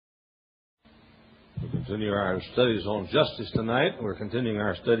continue our studies on justice tonight. We're continuing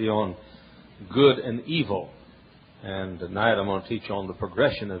our study on good and evil. And tonight I'm going to teach on the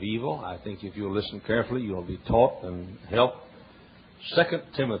progression of evil. I think if you'll listen carefully, you'll be taught and helped. 2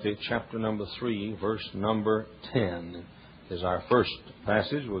 Timothy chapter number 3, verse number 10 is our first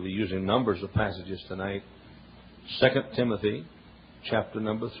passage. We'll be using numbers of passages tonight. 2 Timothy chapter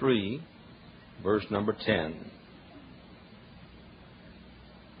number 3, verse number 10.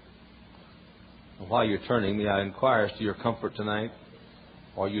 While you're turning, may I inquire as to your comfort tonight?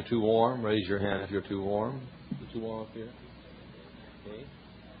 Are you too warm? Raise your hand if you're too warm. You too warm up here? Okay.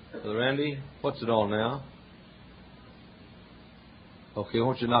 Brother Randy, what's it on now? Okay, why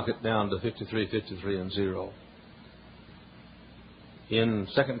don't you knock it down to 53, 53, and 0. In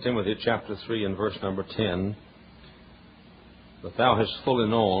 2 Timothy chapter 3 and verse number 10, but thou hast fully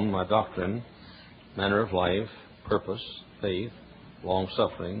known my doctrine, manner of life, purpose, faith,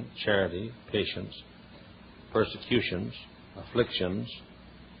 long-suffering, charity, patience, persecutions, afflictions,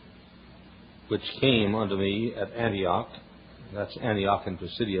 which came unto me at Antioch, that's Antioch in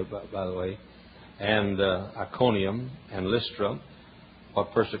Pisidia, by the way, and Iconium and Lystra,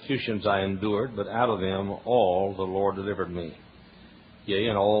 what persecutions I endured, but out of them all the Lord delivered me. Yea,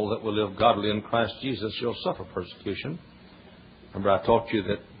 and all that will live godly in Christ Jesus shall suffer persecution. Remember I taught you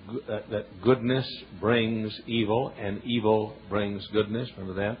that goodness brings evil, and evil brings goodness.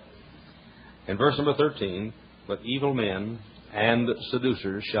 Remember that? In verse number 13, but evil men and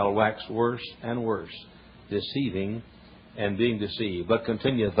seducers shall wax worse and worse, deceiving and being deceived. But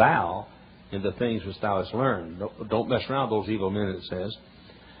continue thou in the things which thou hast learned. Don't mess around those evil men, it says.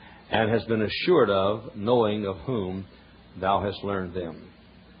 And hast been assured of, knowing of whom thou hast learned them.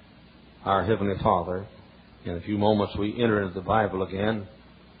 Our Heavenly Father, in a few moments we enter into the Bible again.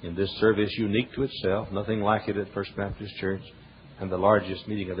 In this service unique to itself, nothing like it at First Baptist Church, and the largest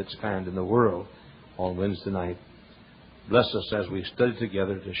meeting of its kind in the world on Wednesday night. Bless us as we study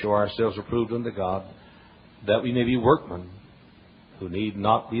together to show ourselves approved unto God, that we may be workmen who need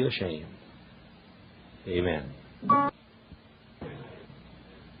not be ashamed. Amen. Now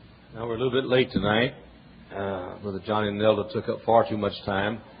we're a little bit late tonight. Brother Johnny and Nelda took up far too much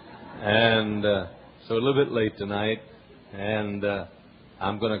time, and so a little bit late tonight, and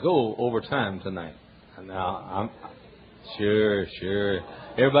I'm going to go over time tonight. Now, Sure.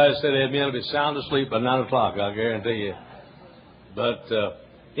 Everybody said they'd be able to be sound asleep by 9 o'clock, I'll guarantee you. But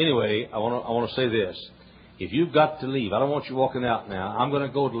anyway, I want to say this. If you've got to leave, I don't want you walking out now. I'm going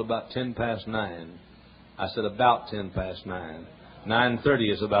to go till about 10 past 9. I said about 10 past 9.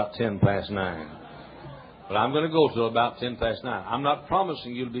 9:30 is about 10 past 9. But I'm going to go till about 10 past 9. I'm not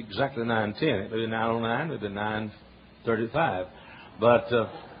promising you to be exactly 9:10. It may be 9:09, it may be 9:35. But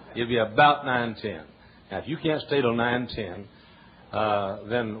it'll be about 9:10. Now, if you can't stay till 9:10,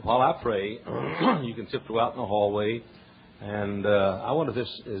 then while I pray, you can tiptoe out in the hallway. And I wonder if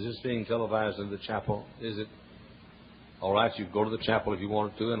is this being televised in the chapel? Is it? All right, you can go to the chapel if you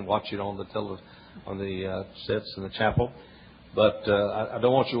wanted to and watch it on the sets in the chapel. But I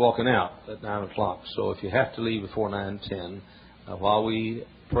don't want you walking out at 9 o'clock. So if you have to leave before 9:10, while we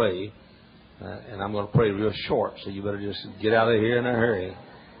pray, and I'm going to pray real short, so you better just get out of here in a hurry.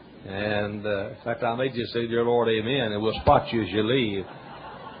 And in fact, I may just say, dear Lord, amen, and we'll spot you as you leave.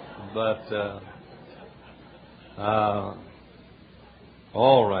 But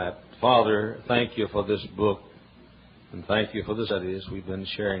all right. Father, thank you for this book, and thank you for the studies we've been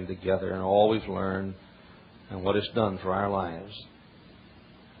sharing together and all we've learned and what it's done for our lives.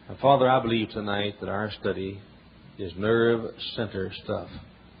 And Father, I believe tonight that our study is nerve center stuff.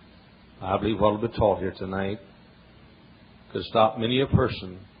 I believe what will be taught here tonight could stop many a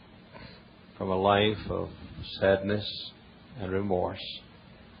person from a life of sadness and remorse.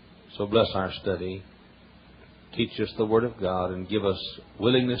 So bless our study. Teach us the Word of God and give us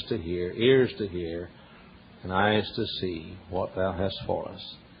willingness to hear, ears to hear, and eyes to see what Thou hast for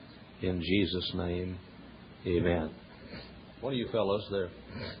us. In Jesus' name, amen. One of you fellows there,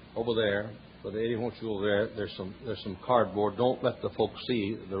 over there, Brother Eddie, won't you over there? There's some cardboard. Don't let the folks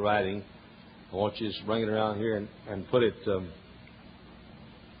see the writing. I want you to just bring it around here and put it.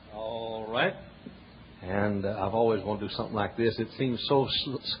 All right. And I've always wanted to do something like this. It seems so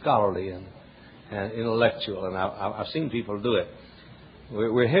scholarly and intellectual, and I've seen people do it.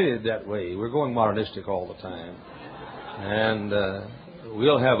 We're headed that way. We're going modernistic all the time, and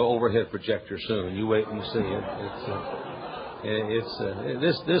we'll have an overhead projector soon. You wait and see.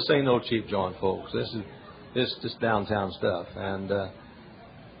 This ain't no cheap joint, folks. This is just downtown stuff, and I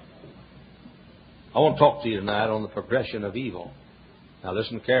want to talk to you tonight on the progression of evil. Now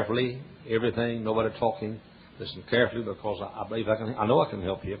listen carefully. Everything, nobody talking. Listen carefully, because I believe I know I can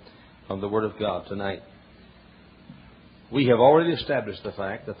help you from the Word of God tonight. We have already established the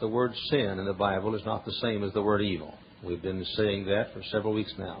fact that the word sin in the Bible is not the same as the word evil. We've been saying that for several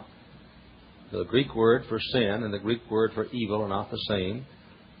weeks now. The Greek word for sin and the Greek word for evil are not the same.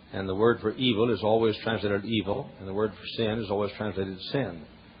 And the word for evil is always translated evil, and the word for sin is always translated sin.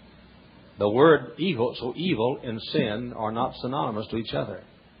 The word evil, so evil and sin are not synonymous to each other.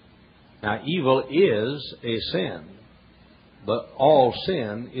 Now, evil is a sin, but all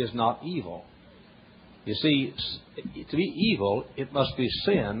sin is not evil. You see, to be evil, it must be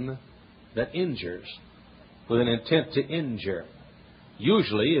sin that injures, with an intent to injure.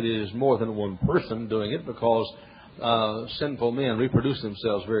 Usually, it is more than one person doing it because sinful men reproduce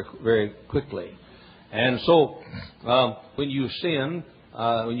themselves very, very quickly. And so, when you sin,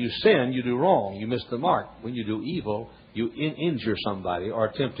 you do wrong. You miss the mark. When you do evil, you injure somebody or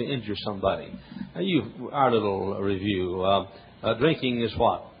attempt to injure somebody. Now, our little review. Drinking is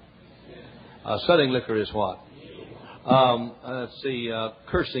what? Selling liquor is what? Let's see.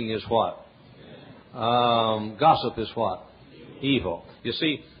 Cursing is what? Gossip is what? Evil. You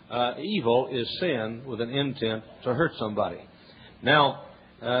see, evil is sin with an intent to hurt somebody. Now,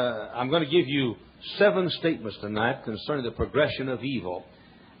 I'm going to give you 7 statements tonight concerning the progression of evil.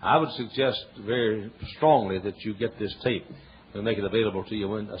 I would suggest very strongly that you get this tape. We'll make it available to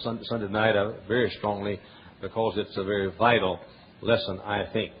you Sunday night very strongly because it's a very vital lesson, I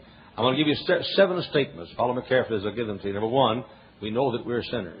think. I'm going to give you 7 statements. Follow me carefully as I give them to you. Number 1, we know that we're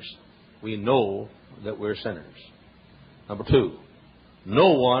sinners. We know that we're sinners. Number 2,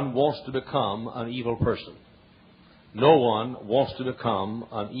 no one wants to become an evil person. No one wants to become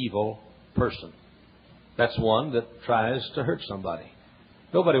an evil person. That's one that tries to hurt somebody.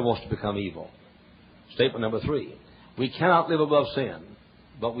 Nobody wants to become evil. Statement number 3, we cannot live above sin,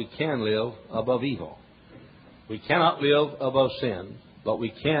 but we can live above evil. We cannot live above sin, but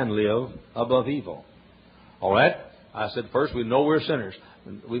we can live above evil. All right? I said first, we know we're sinners.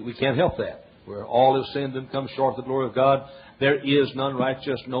 We can't help that. We're all have sinned and come short of the glory of God. There is none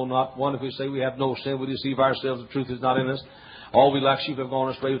righteous, no, not one. If we say we have no sin, we deceive ourselves. The truth is not in us. All we like sheep have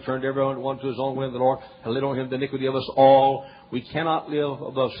gone astray. We've turned every one to his own way. The Lord has laid on him the iniquity of us all. We cannot live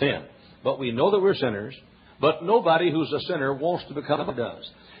above sin. But we know that we're sinners. But nobody who's a sinner wants to become what does.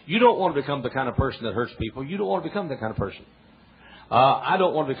 You don't want to become the kind of person that hurts people. You don't want to become that kind of person. I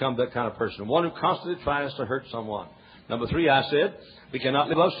don't want to become that kind of person. One who constantly tries to hurt someone. Number 3, I said, we cannot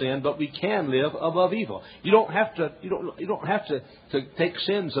live above sin, but we can live above evil. You don't have to take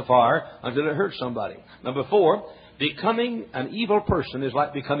sin so far until it hurts somebody. Number 4, becoming an evil person is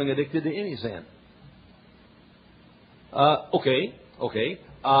like becoming addicted to any sin. Okay.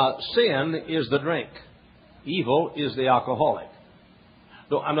 Sin is the drink. Evil is the alcoholic.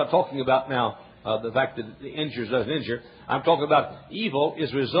 No, I'm not talking about now the fact that the injures doesn't injure. I'm talking about evil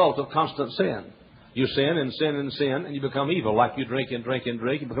is a result of constant sin. You sin and sin and sin, and you become evil. Like you drink and drink and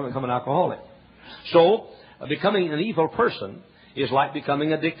drink, you become an alcoholic. So, becoming an evil person is like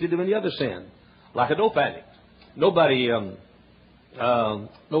becoming addicted to any other sin, like a dope addict. Nobody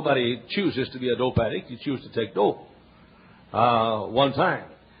chooses to be a dope addict. You choose to take dope one time.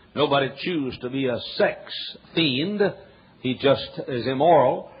 Nobody chooses to be a sex fiend. He just is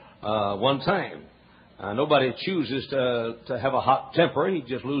immoral one time. Nobody chooses to have a hot temper. He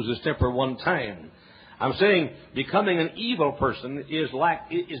just loses temper one time. I'm saying becoming an evil person is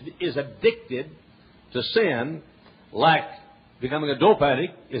addicted to sin, like becoming a dope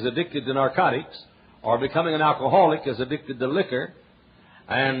addict is addicted to narcotics, or becoming an alcoholic is addicted to liquor,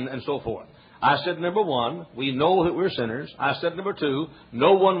 and so forth. I said, number 1, we know that we're sinners. I said, number 2,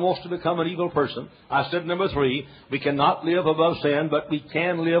 no one wants to become an evil person. I said, number 3, we cannot live above sin, but we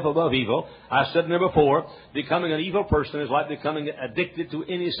can live above evil. I said, number 4, becoming an evil person is like becoming addicted to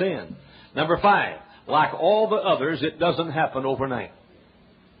any sin. Number 5, like all the others, it doesn't happen overnight.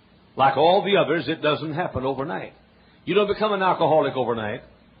 Like all the others, it doesn't happen overnight. You don't become an alcoholic overnight.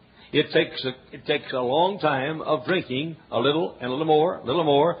 It takes a long time of drinking a little and a little more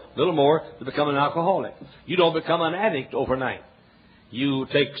to become an alcoholic. You don't become an addict overnight. You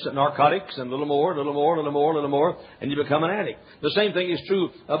take narcotics and a little more, and you become an addict. The same thing is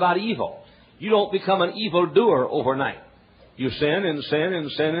true about evil. You don't become an evildoer overnight. You sin and sin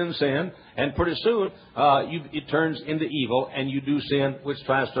and sin and sin, and pretty soon it turns into evil, and you do sin which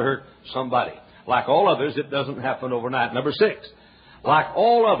tries to hurt somebody. Like all others, it doesn't happen overnight. Number 6. Like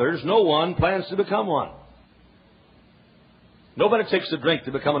all others, no one plans to become one. Nobody takes a drink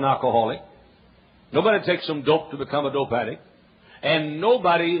to become an alcoholic. Nobody takes some dope to become a dope addict. And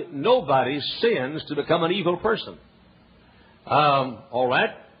nobody sins to become an evil person. All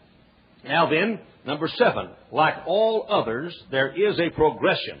right. Now then, number 7. Like all others, there is a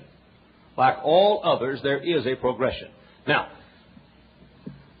progression. Like all others, there is a progression. Now,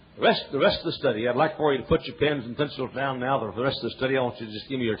 the rest of the study, I'd like for you to put your pens and pencils down now. For the rest of the study, I want you to just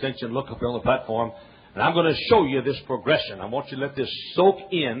give me your attention, look up here on the platform, and I'm going to show you this progression. I want you to let this soak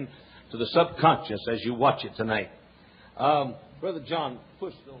in to the subconscious as you watch it tonight. Brother John,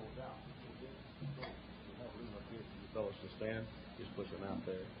 push those out. You fellows to stand. Just push them out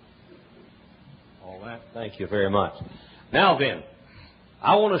there. All right. Thank you very much. Now then,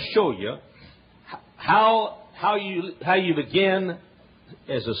 I want to show you how you begin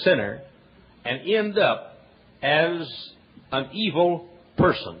as a sinner and end up as an evil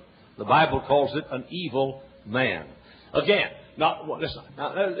person. The Bible calls it an evil man. Again,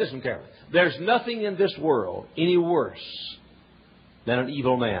 listen carefully. There's nothing in this world any worse than an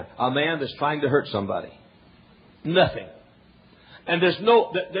evil man. A man that's trying to hurt somebody. Nothing. And there's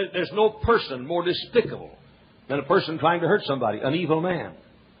no person more despicable than a person trying to hurt somebody, an evil man.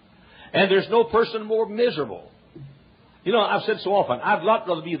 And there's no person more miserable. You know, I've said so often, I'd lot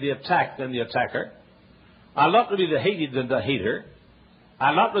rather be the attacked than the attacker. I'd lot rather be the hated than the hater.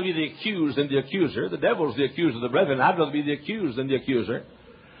 I'd not rather be the accused than the accuser. The devil's the accuser of the brethren. I'd rather be the accused than the accuser.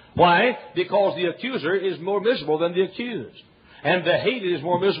 Why? Because the accuser is more miserable than the accused. And the hated is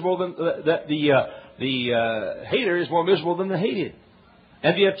more miserable than the hater is more miserable than the hated.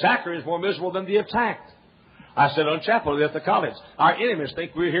 And the attacker is more miserable than the attacked. I said on chapel at the college, our enemies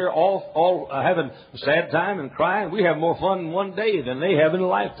think we're here all having a sad time and crying. We have more fun in one day than they have in a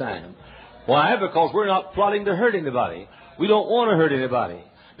lifetime. Why? Because we're not plotting to hurt anybody. We don't want to hurt anybody.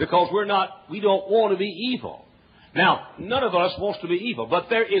 Because we don't want to be evil. Now, none of us wants to be evil, but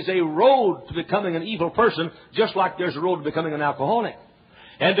there is a road to becoming an evil person, just like there's a road to becoming an alcoholic.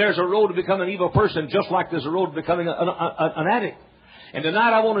 And there's a road to becoming an evil person, just like there's a road to becoming an addict. And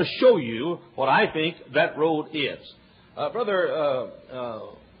tonight I want to show you what I think that road is. Brother,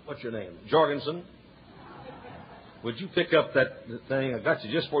 what's your name? Jorgensen? Would you pick up that thing? I got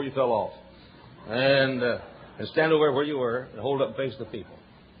you just before you fell off. And stand over where you were and hold up and face the people.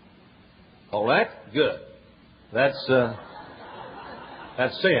 All right? Good. That's sin.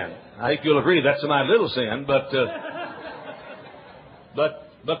 I think you'll agree that's my little sin, but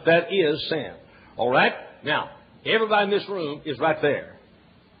that is sin. All right? Now, everybody in this room is right there.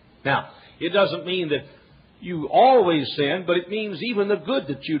 Now, it doesn't mean that you always sin, but it means even the good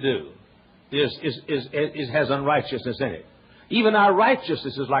that you do has unrighteousness in it. Even our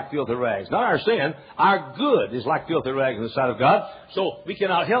righteousness is like filthy rags. Not our sin. Our good is like filthy rags in the sight of God. So we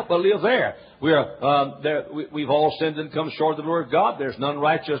cannot help but live there. We've all sinned and come short of the glory of God. There's none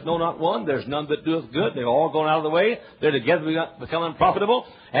righteous, no, not one. There's none that doeth good. They've all gone out of the way. They're together become unprofitable.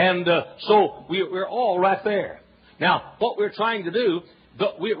 And so we're all right there. Now, what we're trying to do,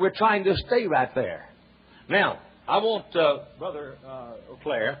 we're trying to stay right there. Now, I want, Brother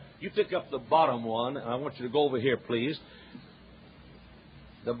Claire, you pick up the bottom one, and I want you to go over here, please.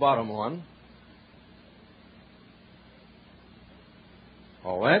 The bottom one.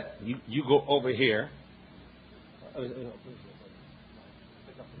 All right. You go over here. Pick up the next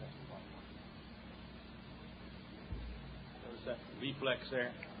one. There's that reflex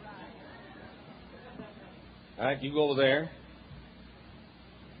there. All right. You go over there.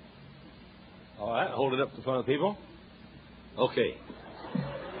 All right. Hold it up in front of the people. Okay.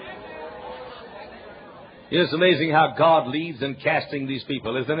 It's amazing how God leads in casting these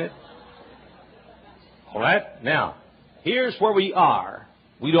people, isn't it? All right. Now, here's where we are.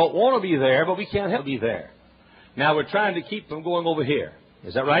 We don't want to be there, but we can't help be there. Now, we're trying to keep from going over here.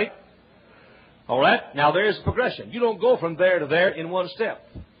 Is that right? All right. Now, there's progression. You don't go from there to there in one step.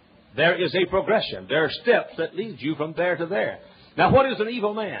 There is a progression. There are steps that lead you from there to there. Now, what is an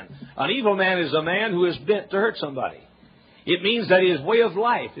evil man? An evil man is a man who is bent to hurt somebody. It means that his way of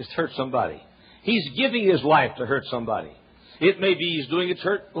life is to hurt somebody. He's giving his life to hurt somebody. It may be he's doing it to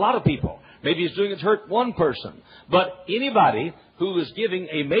hurt a lot of people. Maybe he's doing it to hurt one person. But anybody who is giving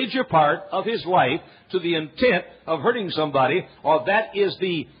a major part of his life to the intent of hurting somebody, or that is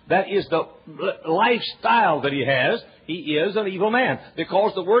the lifestyle that he has, he is an evil man.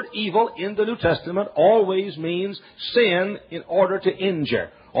 Because the word evil in the New Testament always means sin in order to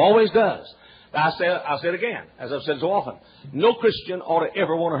injure. Always does. I say it again, as I've said so often. No Christian ought to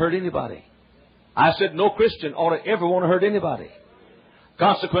ever want to hurt anybody. I said no Christian ought to ever want to hurt anybody.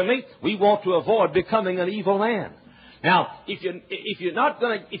 Consequently, we want to avoid becoming an evil man. Now, if you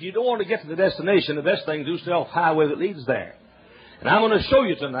don't want to get to the destination, the best thing to do is to have a highway that leads there. And I'm going to show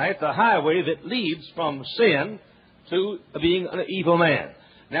you tonight the highway that leads from sin to being an evil man.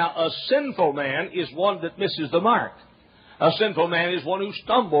 Now, a sinful man is one that misses the mark. A sinful man is one who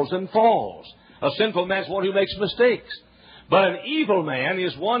stumbles and falls. A sinful man is one who makes mistakes. But an evil man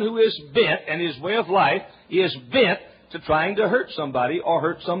is one who is bent, and his way of life is bent to trying to hurt somebody or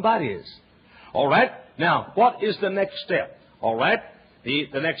hurt somebody's. All right? Now, what is the next step? All right? The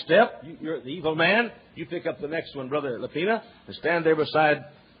next step, you're the evil man. You pick up the next one, Brother Lapina, and stand there beside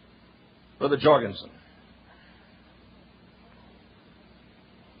Brother Jorgensen.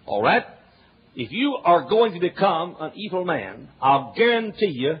 All right? If you are going to become an evil man, I'll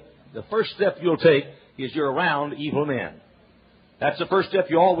guarantee you the first step you'll take is you're around evil men. That's the first step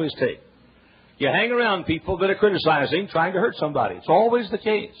you always take. You hang around people that are criticizing, trying to hurt somebody. It's always the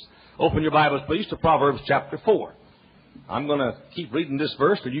case. Open your Bibles, please, to Proverbs chapter 4. I'm going to keep reading this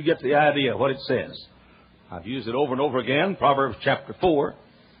verse till you get the idea of what it says. I've used it over and over again. Proverbs chapter 4,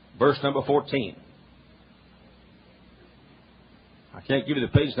 verse number 14. I can't give you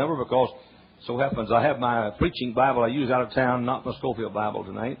the page number because it so happens I have my preaching Bible I use out of town, not my Schofield Bible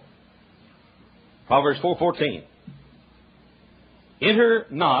tonight. Proverbs 4:14. Enter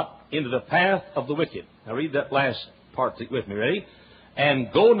not into the path of the wicked. Now read that last part with me. Ready?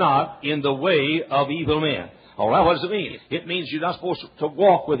 And go not in the way of evil men. All right, what does it mean? It means you're not supposed to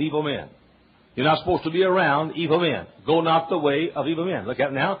walk with evil men. You're not supposed to be around evil men. Go not the way of evil men. Look at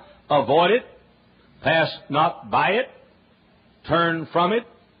it now. Avoid it. Pass not by it. Turn from it.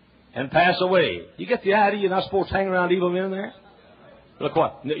 And pass away. You get the idea? You're not supposed to hang around evil men there? Look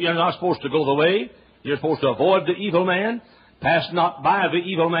what? You're not supposed to go the way. You're supposed to avoid the evil man. Pass not by the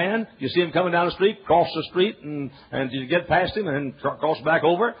evil man. You see him coming down the street, cross the street, and you get past him and cross back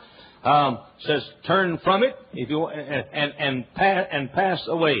over. Says, turn from it if you and pass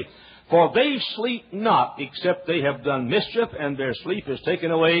away. For they sleep not, except they have done mischief, and their sleep is taken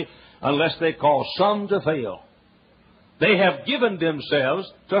away, unless they cause some to fail. They have given themselves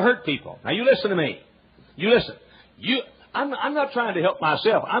to hurt people. Now you listen to me. You listen. I'm not trying to help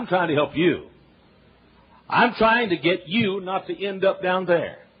myself. I'm trying to help you. I'm trying to get you not to end up down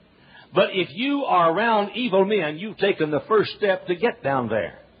there. But if you are around evil men, you've taken the first step to get down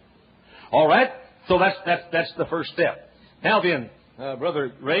there. All right? So that's the first step. Now then,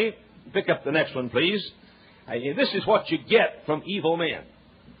 Brother Ray, pick up the next one, please. This is what you get from evil men.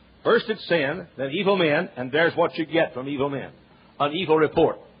 First it's sin, then evil men, and there's what you get from evil men. An evil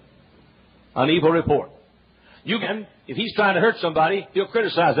report. An evil report. You can, if he's trying to hurt somebody, he'll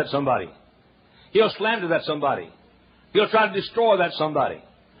criticize that somebody. He'll slander that somebody. He'll try to destroy that somebody.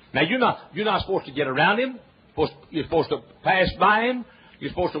 Now you're not supposed to get around him. You're supposed to pass by him. You're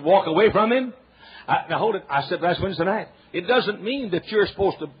supposed to walk away from him. Now hold it. I said last Wednesday night. It doesn't mean that you're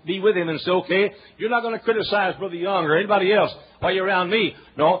supposed to be with him and say, okay, you're not going to criticize Brother Young or anybody else while you're around me.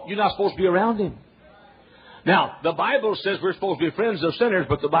 No, you're not supposed to be around him. Now, the Bible says we're supposed to be friends of sinners,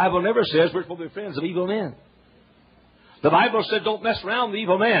 but the Bible never says we're supposed to be friends of evil men. The Bible said don't mess around with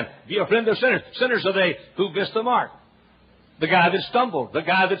evil man. Be a friend of sinners. Sinners are they who missed the mark. The guy that stumbled. The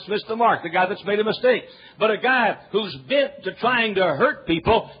guy that's missed the mark. The guy that's made a mistake. But a guy who's bent to trying to hurt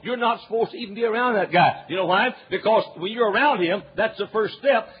people, you're not supposed to even be around that guy. You know why? Because when you're around him, that's the first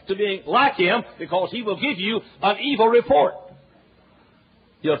step to being like him, because he will give you an evil report.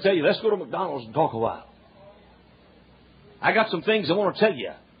 He'll tell you, let's go to McDonald's and talk a while. I got some things I want to tell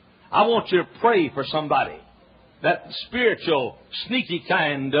you. I want you to pray for somebody. That spiritual, sneaky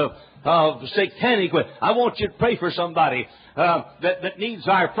kind of satanic way. I want you to pray for somebody that needs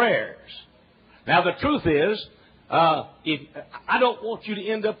our prayers. Now, the truth is, I don't want you to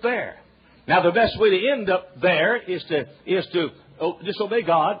end up there. Now, the best way to end up there is to disobey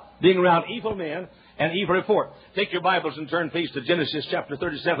God, being around evil men and evil report. Take your Bibles and turn, please, to Genesis chapter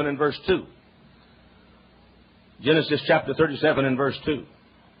 37 and verse 2. Genesis chapter 37 and verse 2.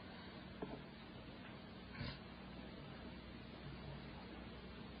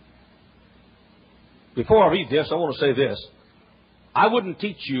 Before I read this, I want to say this. I wouldn't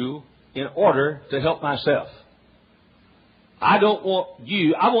teach you in order to help myself. I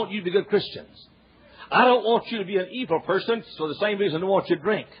want you to be good Christians. I don't want you to be an evil person for the same reason I want you to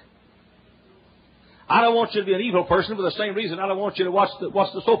drink. I don't want you to be an evil person for the same reason I don't want you to watch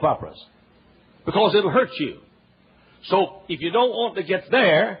the soap operas. Because it'll hurt you. So if you don't want to get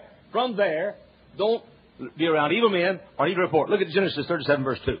there, from there, don't be around evil men or evil report. Look at Genesis 37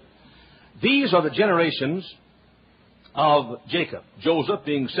 verse 2. These are the generations of Jacob. Joseph,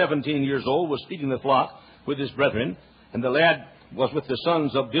 being 17 years old, was feeding the flock with his brethren, and the lad was with the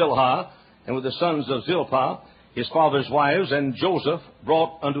sons of Bilhah and with the sons of Zilpah, his father's wives, and Joseph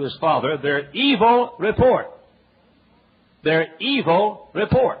brought unto his father their evil report. Their evil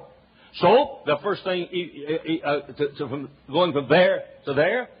report. So, the first thing, going from there to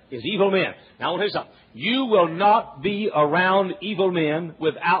there, is evil men. Now, I want to tell you something. You will not be around evil men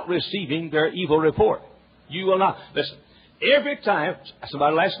without receiving their evil report. You will not. Listen, every time,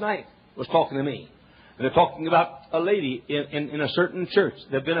 somebody last night was talking to me. And they're talking about a lady in a certain church.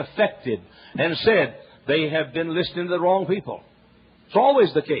 They've been affected and said they have been listening to the wrong people. It's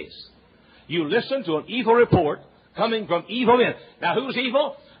always the case. You listen to an evil report coming from evil men. Now, who's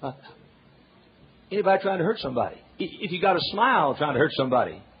evil? Anybody trying to hurt somebody. If you got a smile trying to hurt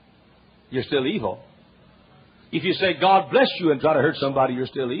somebody, you're still evil. If you say, God bless you, and try to hurt somebody, you're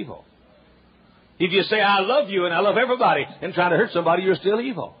still evil. If you say, I love you, and I love everybody, and try to hurt somebody, you're still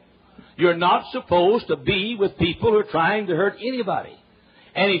evil. You're not supposed to be with people who are trying to hurt anybody.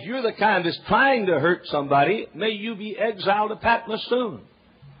 And if you're the kind that's trying to hurt somebody, may you be exiled to Patmos soon.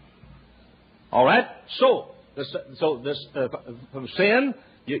 All right? So from sin,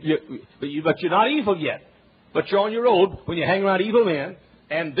 but you're not evil yet. But you're on your road when you hang around evil men,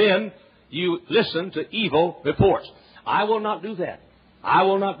 and then you listen to evil reports. I will not do that. I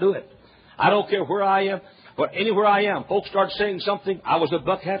will not do it. I don't care where I am, but anywhere I am, folks start saying something. I was at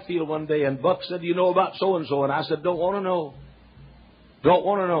Buck Hatfield one day, and Buck said, "Do you know about so-and-so?" And I said, "Don't want to know. Don't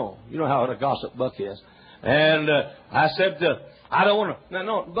want to know." You know how a gossip Buck is. And I said, "I don't want to."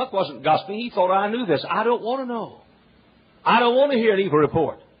 No, Buck wasn't gossiping. He thought I knew this. I don't want to know. I don't want to hear an evil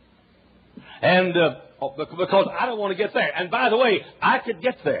report. And because I don't want to get there. And by the way, I could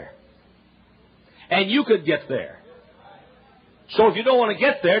get there. And you could get there. So if you don't want to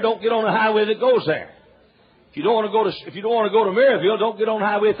get there, don't get on the highway that goes there. If you don't want to go to Maryville, don't get on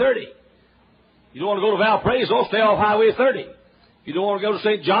Highway 30. If you don't want to go to Valparaiso, stay off Highway 30. If you don't want to go to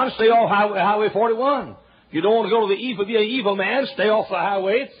St. John, stay off Highway 41. If you don't want to go to be an evil man, stay off the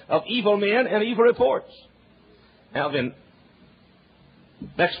highway of evil men and evil reports. Now then,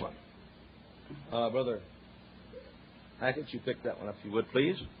 next one. Brother Hackett, you pick that one up if you would,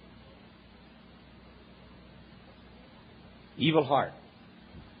 please. Evil heart.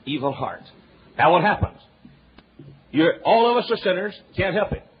 Evil heart. Now what happens? All of us are sinners, can't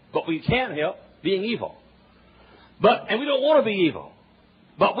help it. But we can help being evil. And we don't want to be evil.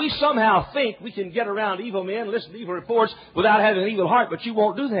 But we somehow think we can get around evil men, listen to evil reports without having an evil heart, but you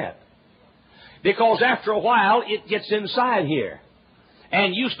won't do that. Because after a while, it gets inside here.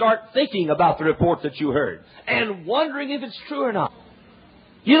 And you start thinking about the report that you heard and wondering if it's true or not.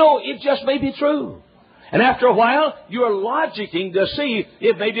 You know, it just may be true. And after a while, you're logicking to see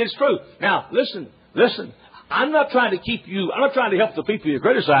if maybe it's true. Now, listen. I'm not trying to help the people you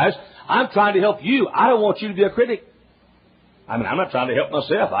criticize. I'm trying to help you. I don't want you to be a critic. I'm not trying to help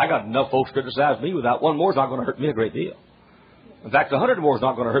myself. I got enough folks criticize me without one more is not going to hurt me a great deal. In fact, 100 more is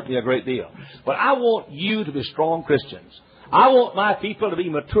not going to hurt me a great deal. But I want you to be strong Christians. I want my people to be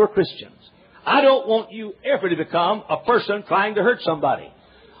mature Christians. I don't want you ever to become a person trying to hurt somebody.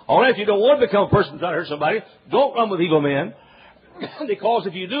 Or if you don't want to become a person trying to hurt somebody, don't run with evil men. Because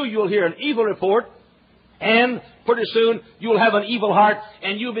if you do, you'll hear an evil report. And pretty soon, you'll have an evil heart.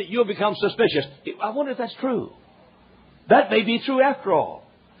 And you'll become suspicious. I wonder if that's true. That may be true after all.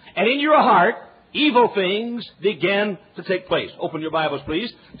 And in your heart, evil things begin to take place. Open your Bibles,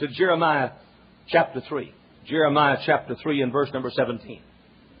 please, to Jeremiah chapter 3. Jeremiah chapter 3 and verse number 17.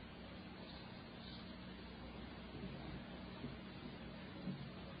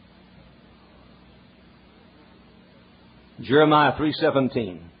 Jeremiah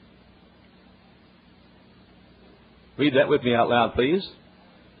 3:17. Read that with me out loud, please.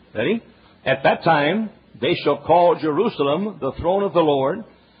 Ready? At that time they shall call Jerusalem the throne of the Lord,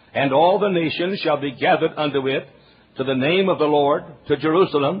 and all the nations shall be gathered unto it, to the name of the Lord, to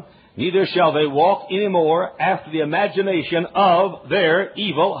Jerusalem. Neither shall they walk any more after the imagination of their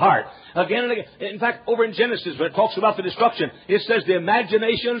evil heart. Again and again. In fact, over in Genesis, when it talks about the destruction, it says the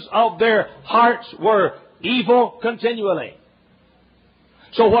imaginations of their hearts were evil continually.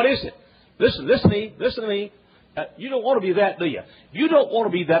 So what is it? Listen to me. You don't want to be that, do you? You don't want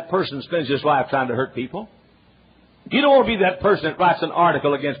to be that person who spends his life trying to hurt people. You don't want to be that person that writes an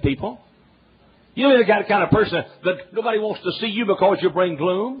article against people. You don't be the kind of person that nobody wants to see you because you bring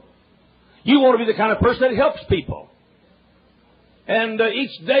gloom. You want to be the kind of person that helps people. And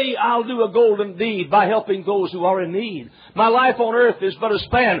each day I'll do a golden deed by helping those who are in need. My life on earth is but a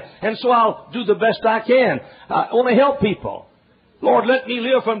span, and so I'll do the best I can. I want to help people. Lord, let me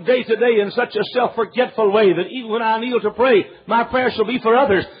live from day to day in such a self-forgetful way that even when I kneel to pray, my prayer shall be for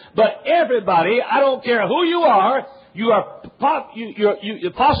others. But everybody, I don't care who you are,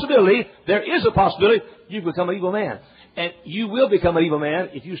 there is a possibility you become an evil man. And you will become an evil man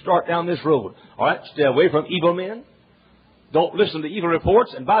if you start down this road. All right? Stay away from evil men. Don't listen to evil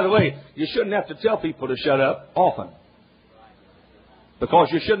reports. And by the way, you shouldn't have to tell people to shut up often.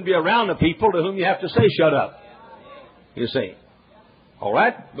 Because you shouldn't be around the people to whom you have to say shut up. You see. All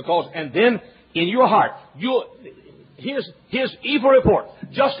right? And then in your heart, his evil report.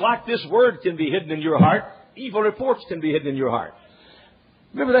 Just like this word can be hidden in your heart, evil reports can be hidden in your heart.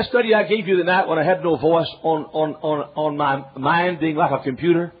 Remember that study I gave you the night when I had no voice on my mind being like a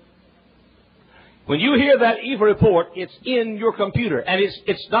computer? When you hear that evil report, it's in your computer, and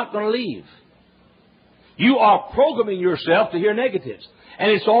it's not going to leave. You are programming yourself to hear negatives,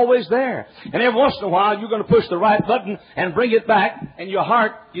 and it's always there. And every once in a while, you're going to push the right button and bring it back, and your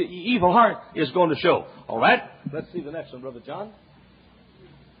heart, your evil heart, is going to show. All right? Let's see the next one, Brother John.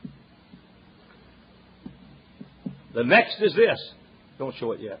 The next is this. Don't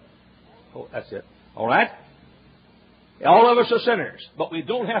show it yet. Oh, that's it. All right? All of us are sinners, but we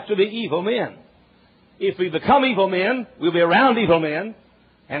don't have to be evil men. If we become evil men, we'll be around evil men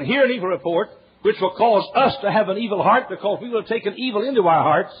and hear an evil report, which will cause us to have an evil heart because we will have taken evil into our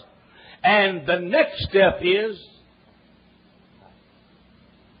hearts. And the next step is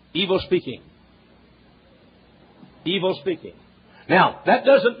evil speaking. Evil speaking. Now, that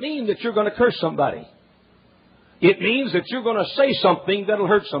doesn't mean that you're going to curse somebody. It means that you're going to say something that'll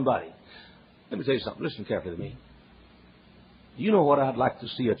hurt somebody. Let me tell you something. Listen carefully to me. You know what I'd like to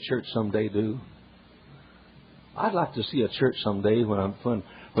see a church someday do? I'd like to see a church someday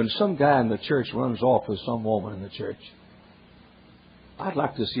when some guy in the church runs off with some woman in the church. I'd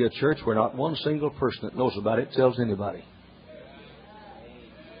like to see a church where not one single person that knows about it tells anybody.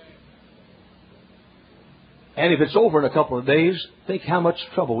 And if it's over in a couple of days, think how much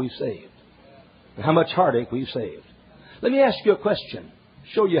trouble we've saved. And how much heartache we've saved. Let me ask you a question. Let me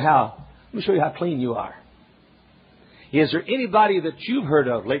show you how clean you are. Is there anybody that you've heard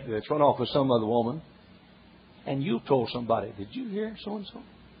of lately that's run off with some other woman? And you've told somebody, did you hear so-and-so?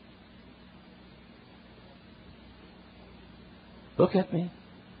 Look at me.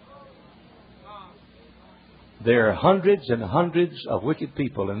 There are hundreds and hundreds of wicked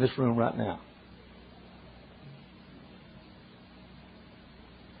people in this room right now.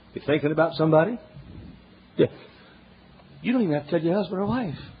 You thinking about somebody? Yeah. You don't even have to tell your husband or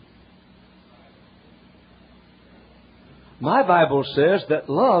wife. My Bible says that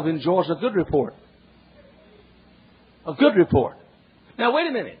love enjoys a good report. A good report. Now, wait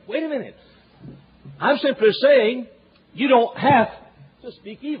a minute. I'm simply saying you don't have to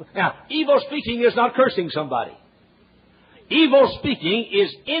speak evil. Now, evil speaking is not cursing somebody. Evil speaking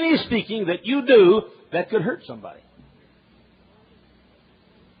is any speaking that you do that could hurt somebody.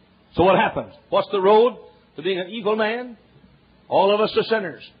 So what happens? What's the road to being an evil man? All of us are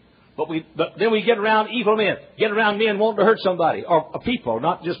sinners. But then we get around evil men. Get around men wanting to hurt somebody. Or people,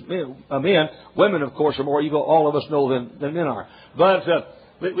 not just men. Women, of course, are more evil, all of us know, than men are.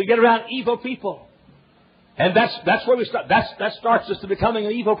 But we get around evil people. And that's where we start. That starts us to becoming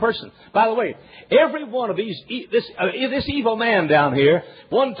an evil person. By the way, every one of this evil man down here,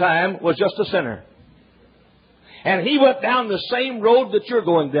 one time was just a sinner. And he went down the same road that you're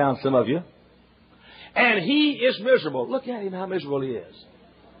going down, some of you. And he is miserable. Look at him, how miserable he is.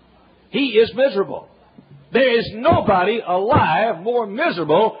 He is miserable. There is nobody alive more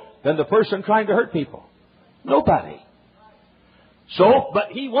miserable than the person trying to hurt people. Nobody.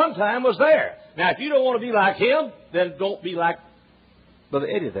 But he one time was there. Now, if you don't want to be like him, then don't be like Brother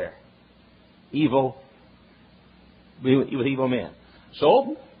Eddie there. Evil. With evil men.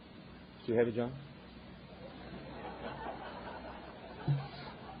 So, too heavy, John?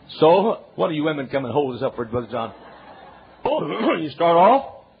 So, what do you women come and hold us up for, Brother John? Oh, you start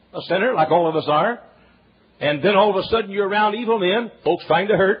off a sinner, like all of us are, and then all of a sudden you're around evil men, folks trying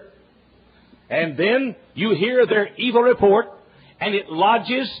to hurt, and then you hear their evil report, and it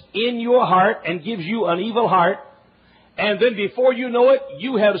lodges in your heart and gives you an evil heart, and then before you know it,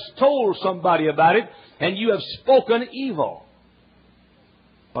 you have told somebody about it, and you have spoken evil.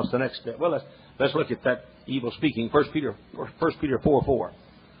 What's the next step? Well, let's look at that evil speaking. 1 Peter 4:4.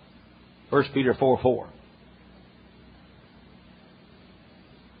 1 Peter 4:4.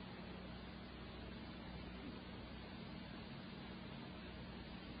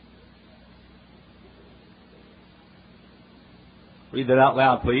 Read that out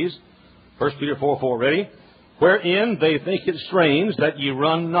loud, please. 1 Peter 4:4. Ready? Wherein they think it strange that ye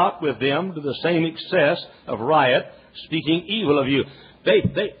run not with them to the same excess of riot, speaking evil of you. They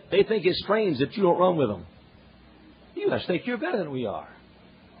think it's strange that you don't run with them. You must think you're better than we are.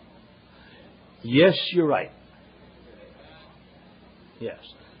 Yes, you're right. Yes.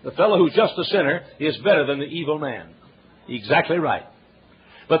 The fellow who's just a sinner is better than the evil man. Exactly right.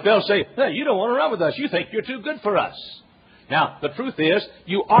 But they'll say, hey, you don't want to run with us. You think you're too good for us. Now, the truth is,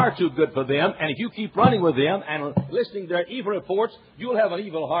 you are too good for them, and if you keep running with them and listening to their evil reports, you'll have an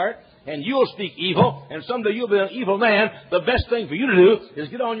evil heart, and you'll speak evil, and someday you'll be an evil man. The best thing for you to do is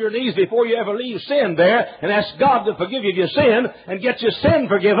get on your knees before you ever leave sin there and ask God to forgive you of your sin and get your sin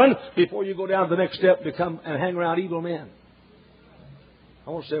forgiven before you go down to the next step, become and hang around evil men. I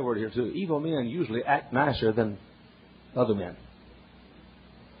want to say a word here, too. Evil men usually act nicer than other men.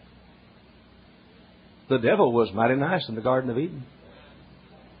 The devil was mighty nice in the Garden of Eden.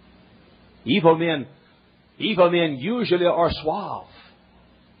 Evil men usually are suave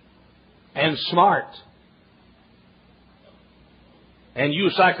and smart and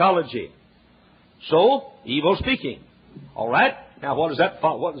use psychology. So, evil speaking. All right? Now, what does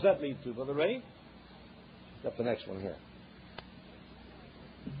that lead to, Brother Ray? Got the next one here.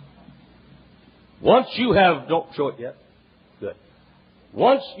 Once you have, don't show it yet. Good.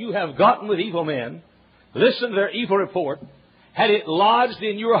 Once you have gotten with evil men, listened to their evil report, had it lodged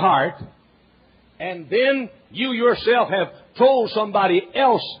in your heart, and then you yourself have told somebody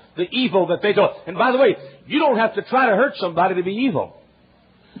else the evil that they told. And by the way, you don't have to try to hurt somebody to be evil.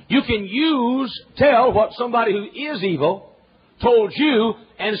 You can tell what somebody who is evil told you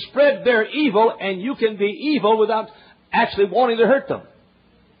and spread their evil, and you can be evil without actually wanting to hurt them.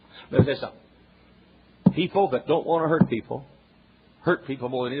 Let me say something. People that don't want to hurt people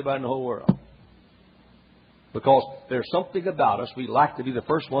more than anybody in the whole world. Because there's something about us, we like to be the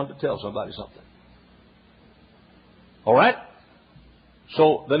first one to tell somebody something. All right?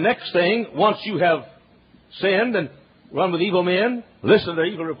 So the next thing, once you have sinned and run with evil men, listened to their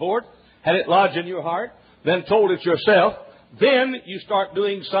evil report, had it lodged in your heart, then told it yourself, then you start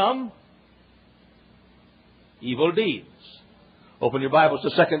doing some evil deeds. Open your Bibles to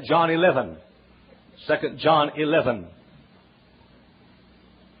 2 John 11. 2 John 11.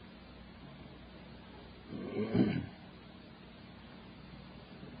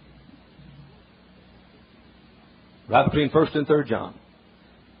 Right between 1st and 3rd John.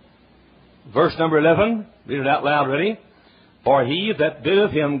 Verse number 11. Read it out loud. Ready? For he that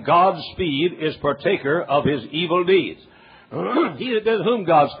biddeth him Godspeed is partaker of his evil deeds. He that biddeth whom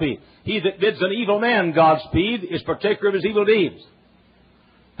Godspeed? He that bids an evil man Godspeed is partaker of his evil deeds.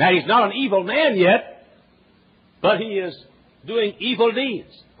 Now, he's not an evil man yet, but he is doing evil deeds.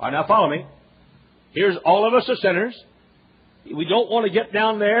 All right, now follow me. Here's all of us are sinners. We don't want to get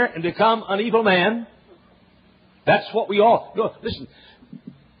down there and become an evil man. That's what we all... No, listen,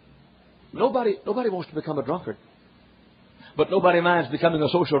 nobody wants to become a drunkard. But nobody minds becoming a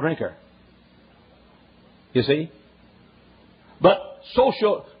social drinker. You see? But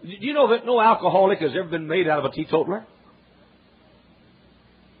social... Do you know that no alcoholic has ever been made out of a teetotaler?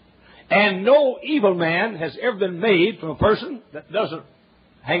 And no evil man has ever been made from a person that doesn't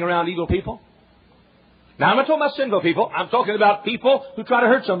hang around evil people. Now, I'm not talking about sinful people. I'm talking about people who try to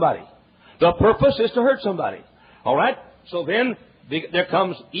hurt somebody. The purpose is to hurt somebody. All right? So then there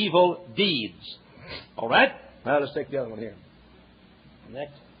comes evil deeds. All right? Now, let's take the other one here.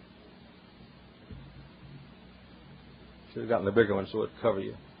 Next. Should have gotten the bigger one so it would cover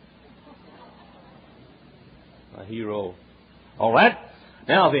you. A hero. All right?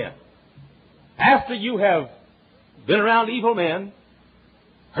 Now then. After you have been around evil men,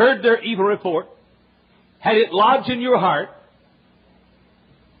 heard their evil report, had it lodged in your heart,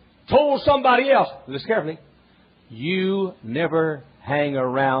 told somebody else, listen carefully, you never hang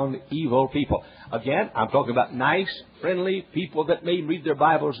around evil people. Again, I'm talking about nice, friendly people that may read their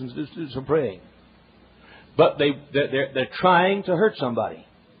Bibles and do some praying. But they're trying to hurt somebody.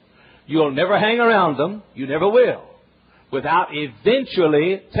 You'll never hang around them. You never will. Without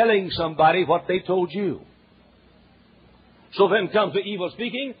eventually telling somebody what they told you. So then comes the evil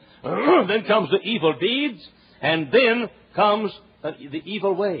speaking, then comes the evil deeds, and then comes the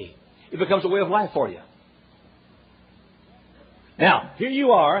evil way. It becomes a way of life for you. Now, here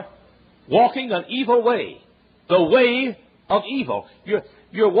you are, walking an evil way. The way of evil.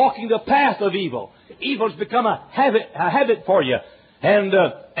 You're walking the path of evil. Evil's become a habit for you. And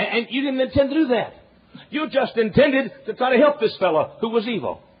you didn't intend to do that. You just intended to try to help this fellow who was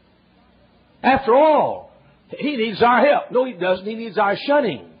evil. After all, he needs our help. No, he doesn't. He needs our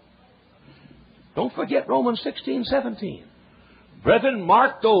shunning. Don't forget Romans 16:17. Brethren,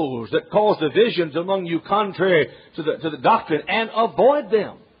 mark those that cause divisions among you contrary to the doctrine, and avoid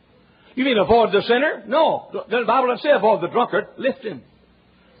them. You mean avoid the sinner? No. The Bible doesn't say avoid the drunkard. Lift him.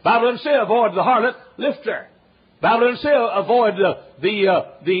 The Bible doesn't say avoid the harlot. Lift her. The Bible doesn't say avoid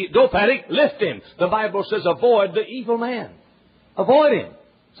the dope addict. Lift him. The Bible says avoid the evil man. Avoid him.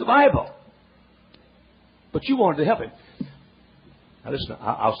 It's the Bible. But you wanted to help him. Now listen,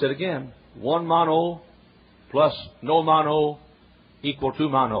 I'll say it again. One mono plus no mono equal to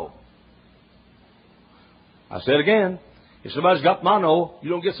mono. I say it again. If somebody's got mono, you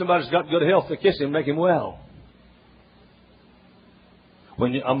don't get somebody who's got good health to kiss him and make him well.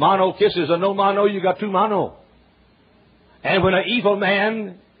 When a mono kisses a no mono, you got two mono. And when an evil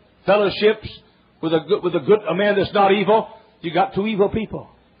man fellowships with a man that's not evil, you got two evil people.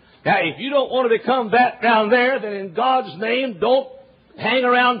 Now, if you don't want to become that down there, then in God's name, don't hang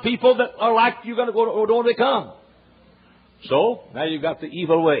around people that are like you're going to go or don't become. So, now you've got the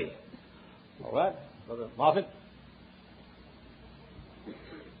evil way. All right, Brother Moffat?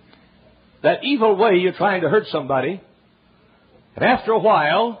 That evil way, you're trying to hurt somebody. And after a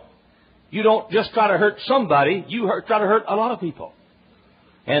while, you don't just try to hurt somebody, you try to hurt a lot of people.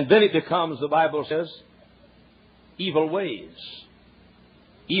 And then it becomes, the Bible says, evil ways.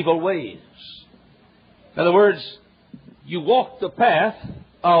 Evil ways. In other words, you walk the path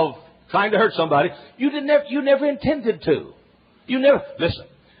of trying to hurt somebody. You never intended to. Listen,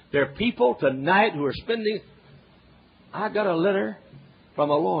 there are people tonight who are spending... I got a letter from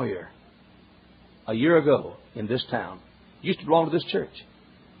a lawyer a year ago in this town. Used to belong to this church.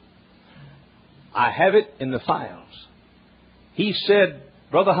 I have it in the files. He said,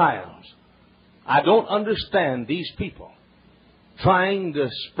 Brother Hiles, I don't understand these people trying to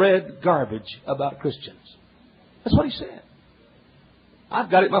spread garbage about Christians. That's what he said.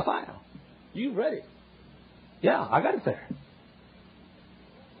 I've got it in my file. You've read it. Yeah, I got it there.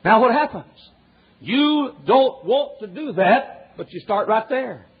 Now what happens? You don't want to do that, but you start right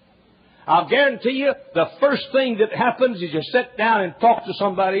there. I'll guarantee you, the first thing that happens is you sit down and talk to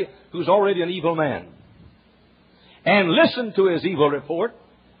somebody who's already an evil man. And listen to his evil report.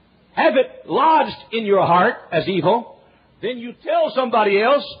 Have it lodged in your heart as evil. Then you tell somebody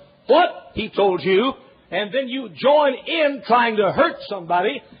else what he told you. And then you join in trying to hurt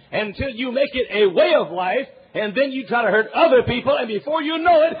somebody until you make it a way of life. And then you try to hurt other people. And before you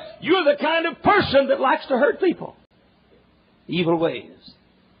know it, you're the kind of person that likes to hurt people. Evil ways.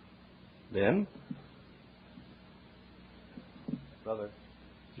 Then, Brother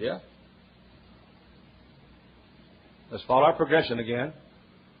Jeff, let's follow our progression again.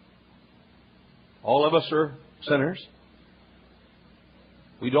 All of us are sinners.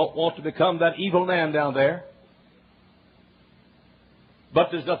 We don't want to become that evil man down there.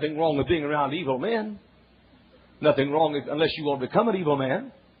 But there's nothing wrong with being around evil men. Nothing wrong unless you want to become an evil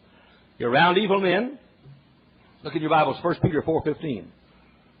man. You're around evil men. Look in your Bibles, 1 Peter 4:15.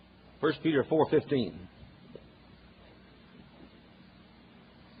 1 Peter 4:15.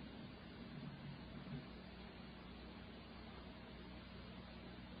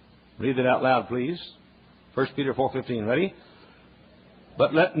 Read it out loud, please. 1 Peter 4:15. Ready?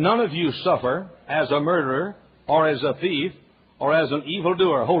 But let none of you suffer as a murderer, or as a thief, or as an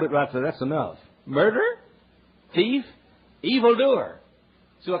evildoer. Hold it right there. That's enough. Murderer? Thief? Evildoer.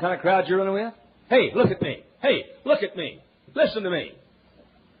 See what kind of crowd you're running with? Hey, look at me. Hey, look at me. Listen to me.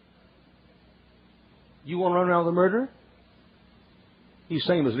 You want to run around with a murderer? He's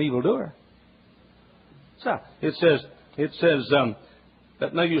same as an evildoer. So it says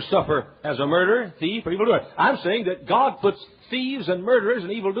that none of you suffer as a murderer, thief, or evildoer. I'm saying that God puts thieves and murderers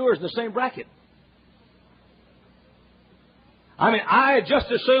and evildoers in the same bracket. I mean, I just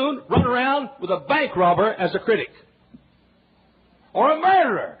as soon run around with a bank robber as a critic, or a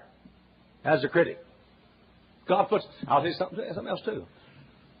murderer as a critic. God puts. I'll tell you something else too.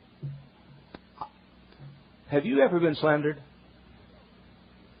 Have you ever been slandered?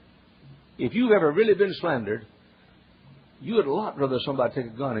 If you've ever really been slandered, you would a lot rather somebody take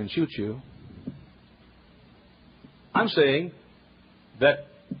a gun and shoot you. I'm saying that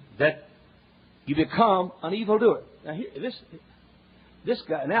you become an evildoer. Now here, this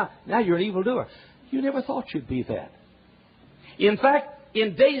guy, now you're an evildoer. You never thought you'd be that. In fact,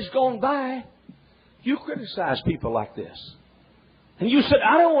 in days gone by, you criticized people like this. And you said,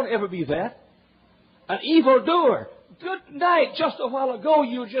 I don't want to ever be that. An evildoer. Good night. Just a while ago,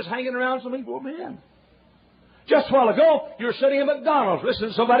 you were just hanging around some evil men. Just a while ago, you were sitting at McDonald's listening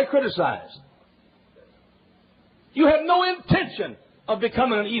to somebody criticize. You had no intention of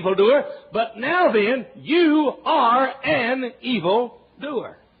becoming an evildoer, but now then, you are an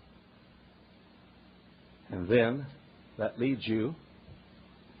evildoer. And then, that leads you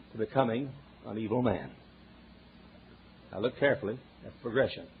to becoming an evil man. Now look carefully at the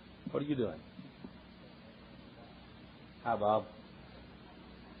progression. What are you doing? Hi, Bob.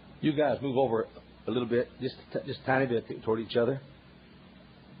 You guys move over a little bit, just a tiny bit toward each other.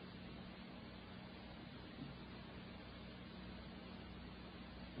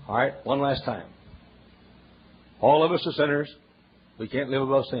 All right, one last time. All of us are sinners. We can't live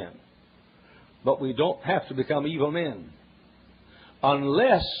above sin. But we don't have to become evil men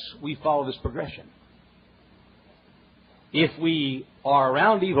unless we follow this progression. If we are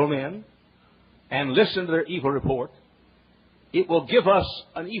around evil men and listen to their evil report, it will give us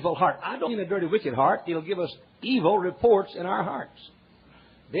an evil heart. I don't mean a dirty, wicked heart. It'll give us evil reports in our hearts.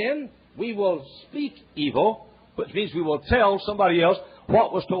 Then we will speak evil, which means we will tell somebody else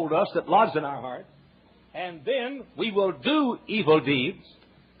what was told us that lodged in our heart. And then we will do evil deeds,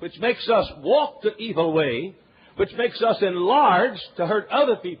 which makes us walk the evil way, which makes us enlarge to hurt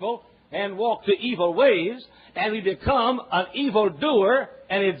other people and walk the evil ways, and we become an evil doer,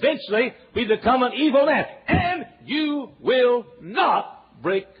 and eventually we become an evil man. And you will not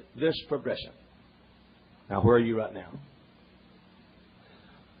break this progression. Now, where are you right now?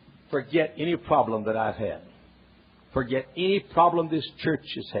 Forget any problem that I've had. Forget any problem this church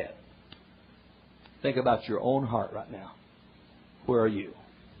has had. Think about your own heart right now. Where are you?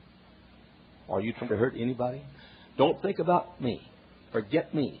 Are you trying to hurt anybody? Don't think about me.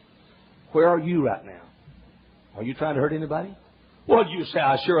 Forget me. Where are you right now? Are you trying to hurt anybody? Well, you say,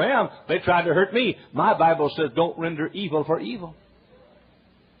 I sure am. They tried to hurt me. My Bible says don't render evil for evil.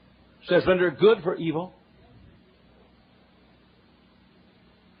 It says render good for evil.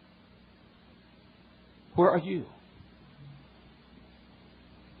 Where are you?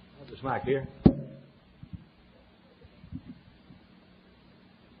 Have this mic here.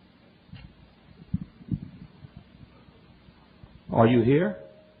 Are you here?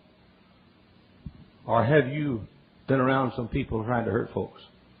 Or have you been around some people trying to hurt folks?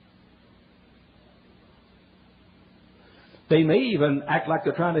 They may even act like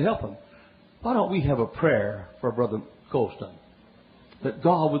they're trying to help them. Why don't we have a prayer for Brother Colston, that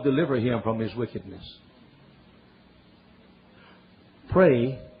God would deliver him from his wickedness?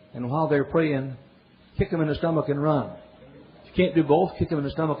 Pray, and while they're praying, kick him in the stomach and run. If you can't do both, kick him in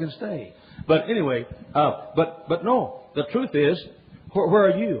the stomach and stay. But anyway, but no. The truth is,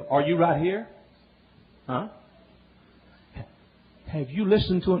 where are you? Are you right here? Huh? Have you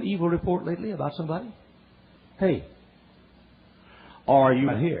listened to an evil report lately about somebody? Hey. Or are you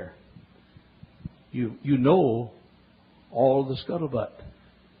right here? You know all the scuttlebutt.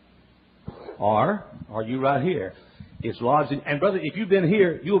 Or are you right here? It's lodged in, and brother, if you've been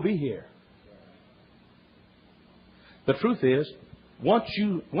here, you'll be here. The truth is, once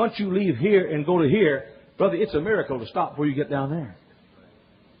you leave here and go to here, brother, it's a miracle to stop before you get down there.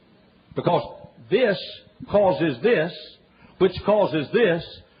 Because this causes this, which causes this,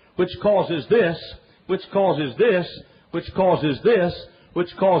 which causes this, which causes this, which causes this, which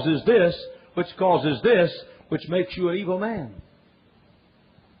causes this, which causes this, which makes you an evil man.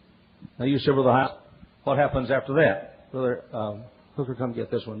 Now you say, Brother, what happens after that? Brother Hooker, come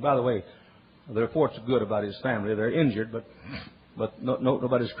get this one. By the way, the report's good about his family. They're injured, but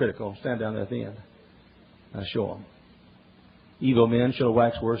nobody's critical. Stand down there at the end. Now show them. Evil men shall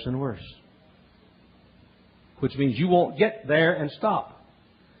wax worse and worse. Which means you won't get there and stop.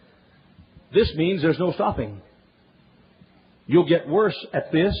 This means there's no stopping. You'll get worse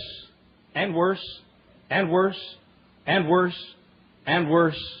at this, and worse, and worse, and worse, and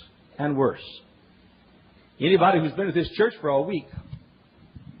worse, and worse. Anybody who's been at this church for a week,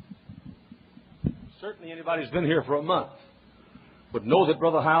 certainly anybody who's been here for a month, would know that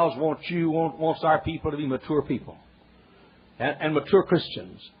Brother Howes wants our people to be mature people. And mature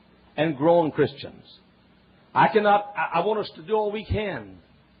Christians. And grown Christians. I want us to do all we can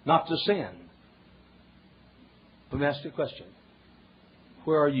not to sin. Let me ask you a question.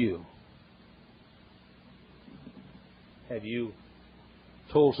 Where are you? Have you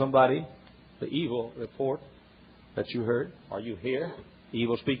told somebody the evil report that you heard? Are you here?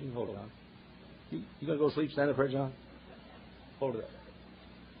 Evil speaking? Hold on. You going to go to sleep? Stand up here, John. Hold it up.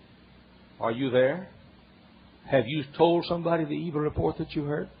 Are you there? Have you told somebody the evil report that you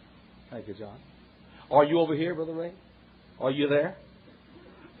heard? Thank you, John. Are you over here, Brother Ray? Are you there?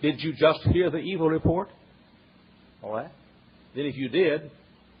 Did you just hear the evil report? All right. Then if you did,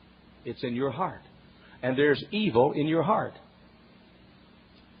 it's in your heart. And there's evil in your heart.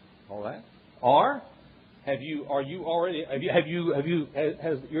 All right. Or has your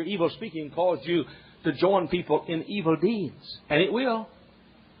evil speaking caused you to join people in evil deeds? And it will.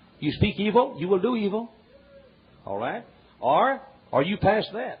 You speak evil, you will do evil. All right. Or are you past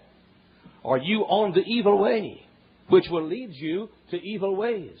that? Are you on the evil way, which will lead you to evil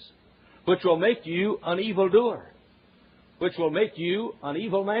ways, which will make you an evildoer, which will make you an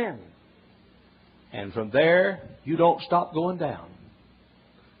evil man? And from there, you don't stop going down.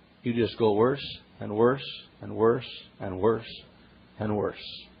 You just go worse and worse and worse and worse and worse.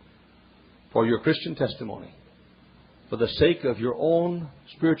 For your Christian testimony, for the sake of your own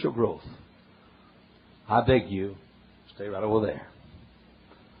spiritual growth, I beg you, stay right over there.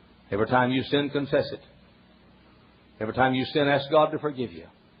 Every time you sin, confess it. Every time you sin, ask God to forgive you.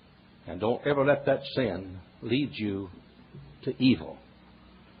 And don't ever let that sin lead you to evil.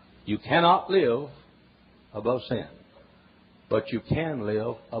 You cannot live above sin, but you can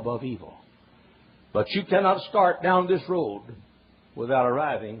live above evil. But you cannot start down this road without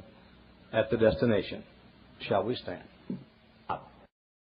arriving at the destination. Shall we stand?